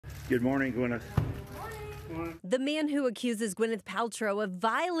Good morning, Gwyneth. The man who accuses Gwyneth Paltrow of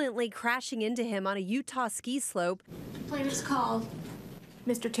violently crashing into him on a Utah ski slope, Plaintiff's called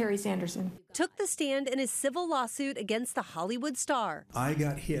Mr. Terry Sanderson, took the stand in his civil lawsuit against the Hollywood star. I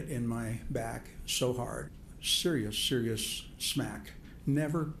got hit in my back so hard. Serious smack.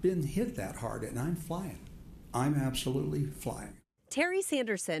 Never been hit that hard, and I'm flying. I'm absolutely flying. Terry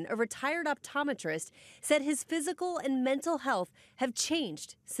Sanderson, a retired optometrist, said his physical and mental health have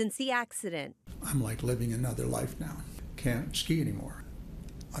changed since the accident. I'm like living another life now. Can't ski anymore.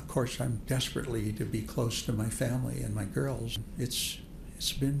 Of course, I'm desperately to be close to my family and my girls. It's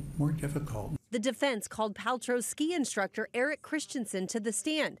been more difficult. The defense called Paltrow's ski instructor Eric Christensen to the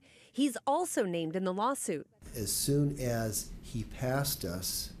stand. He's also named in the lawsuit. As soon as he passed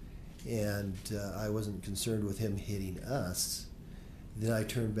us, and I wasn't concerned with him hitting us, then I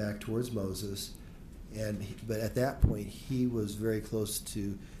turned back towards Moses, but at that point he was very close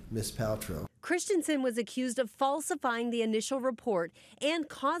to Miss Paltrow. Christensen was accused of falsifying the initial report and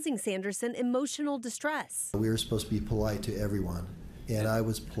causing Sanderson emotional distress. We were supposed to be polite to everyone, and I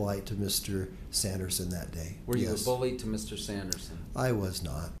was polite to Mr. Sanderson that day. Were you a bully to Mr. Sanderson? I was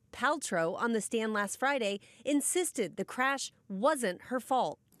not. Paltrow, on the stand last Friday, insisted the crash wasn't her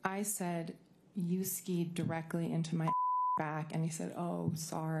fault. I said, "You skied directly into my back," and he said, "Oh,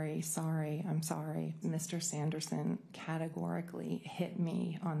 sorry, I'm sorry." Mr. Sanderson categorically hit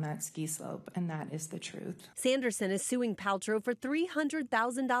me on that ski slope, and that is the truth. Sanderson is suing Paltrow for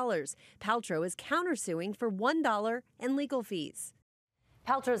 $300,000. Paltrow is countersuing for $1 and legal fees.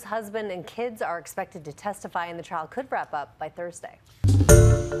 Paltrow's husband and kids are expected to testify, and the trial could wrap up by Thursday.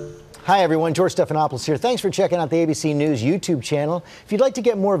 Hi everyone, George Stephanopoulos here. Thanks for checking out the ABC News YouTube channel. If you'd like to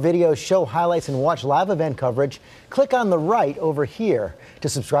get more videos, show highlights, and watch live event coverage, click on the right over here to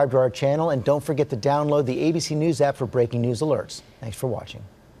subscribe to our channel, and don't forget to download the ABC News app for breaking news alerts. Thanks for watching.